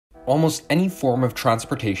Almost any form of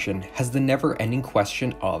transportation has the never-ending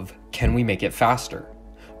question of, can we make it faster?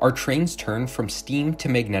 Our trains turn from steam to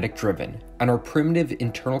magnetic driven, and our primitive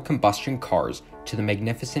internal combustion cars to the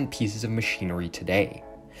magnificent pieces of machinery today.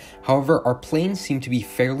 However, our planes seem to be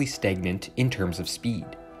fairly stagnant in terms of speed.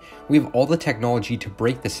 We have all the technology to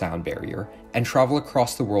break the sound barrier and travel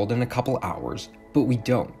across the world in a couple hours, but we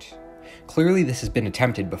don't. Clearly this has been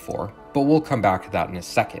attempted before, but we'll come back to that in a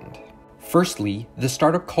second. Firstly, the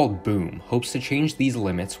startup called Boom hopes to change these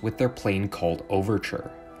limits with their plane called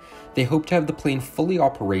Overture. They hope to have the plane fully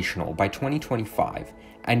operational by 2025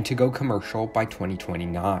 and to go commercial by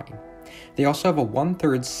 2029. They also have a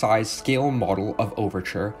 1/3 size scale model of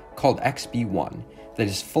Overture called XB1 that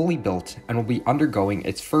is fully built and will be undergoing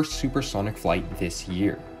its first supersonic flight this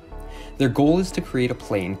year. Their goal is to create a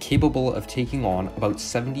plane capable of taking on about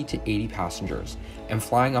 70 to 80 passengers and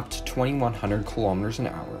flying up to 2,100 kilometers an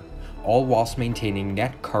hour, all whilst maintaining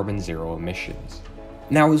net carbon zero emissions.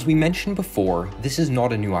 Now, as we mentioned before, this is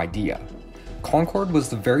not a new idea. Concorde was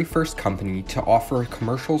the very first company to offer a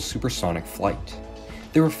commercial supersonic flight.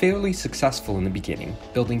 They were fairly successful in the beginning,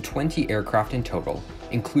 building 20 aircraft in total,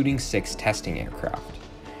 including 6 testing aircraft.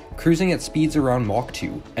 Cruising at speeds around Mach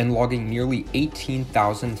 2 and logging nearly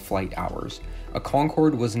 18,000 flight hours, a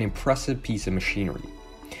Concorde was an impressive piece of machinery.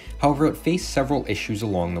 However, it faced several issues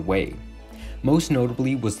along the way. Most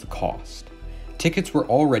notably was the cost. Tickets were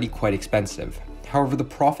already quite expensive, however the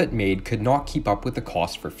profit made could not keep up with the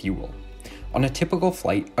cost for fuel. On a typical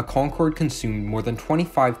flight, a Concorde consumed more than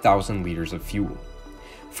 25,000 liters of fuel.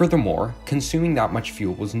 Furthermore, consuming that much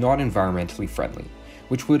fuel was not environmentally friendly,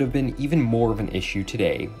 which would have been even more of an issue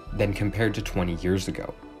today than compared to 20 years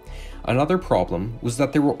ago. Another problem was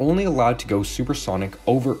that they were only allowed to go supersonic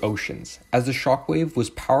over oceans, as the shockwave was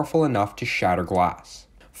powerful enough to shatter glass.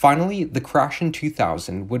 Finally, the crash in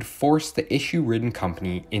 2000 would force the issue-ridden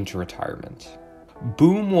company into retirement.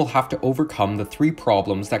 Boom will have to overcome the 3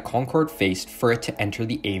 problems that Concorde faced for it to enter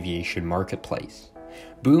the aviation marketplace.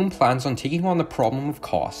 Boom plans on taking on the problem of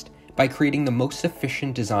cost by creating the most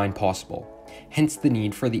efficient design possible, hence the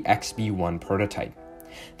need for the XB1 prototype.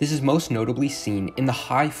 This is most notably seen in the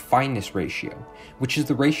high fineness ratio, which is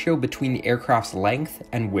the ratio between the aircraft's length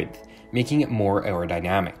and width, making it more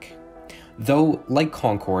aerodynamic. Though, like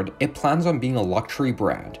Concorde, it plans on being a luxury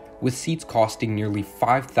brand, with seats costing nearly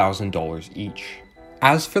 $5,000 each.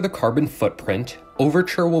 As for the carbon footprint,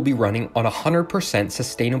 Overture will be running on 100%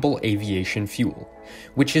 sustainable aviation fuel,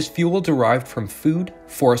 which is fuel derived from food,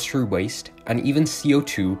 forestry waste, and even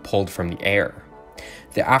CO2 pulled from the air.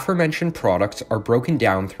 The aforementioned products are broken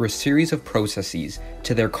down through a series of processes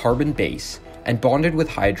to their carbon base and bonded with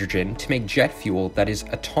hydrogen to make jet fuel that is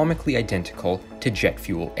atomically identical to jet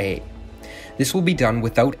fuel A. This will be done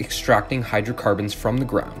without extracting hydrocarbons from the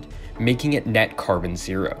ground, making it net carbon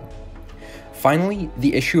zero. Finally,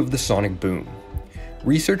 the issue of the sonic boom.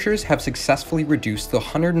 Researchers have successfully reduced the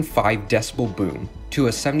 105 decibel boom to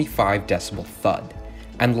a 75 decibel thud,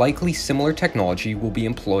 and likely similar technology will be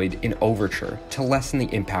employed in Overture to lessen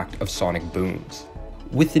the impact of sonic booms.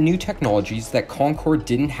 With the new technologies that Concorde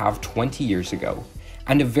didn't have 20 years ago,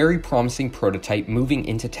 and a very promising prototype moving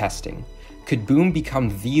into testing, could Boom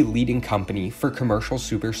become the leading company for commercial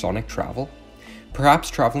supersonic travel? Perhaps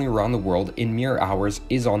traveling around the world in mere hours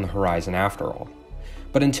is on the horizon after all.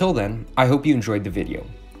 But until then, I hope you enjoyed the video.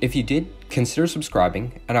 If you did, consider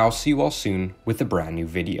subscribing, and I'll see you all soon with a brand new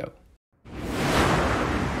video.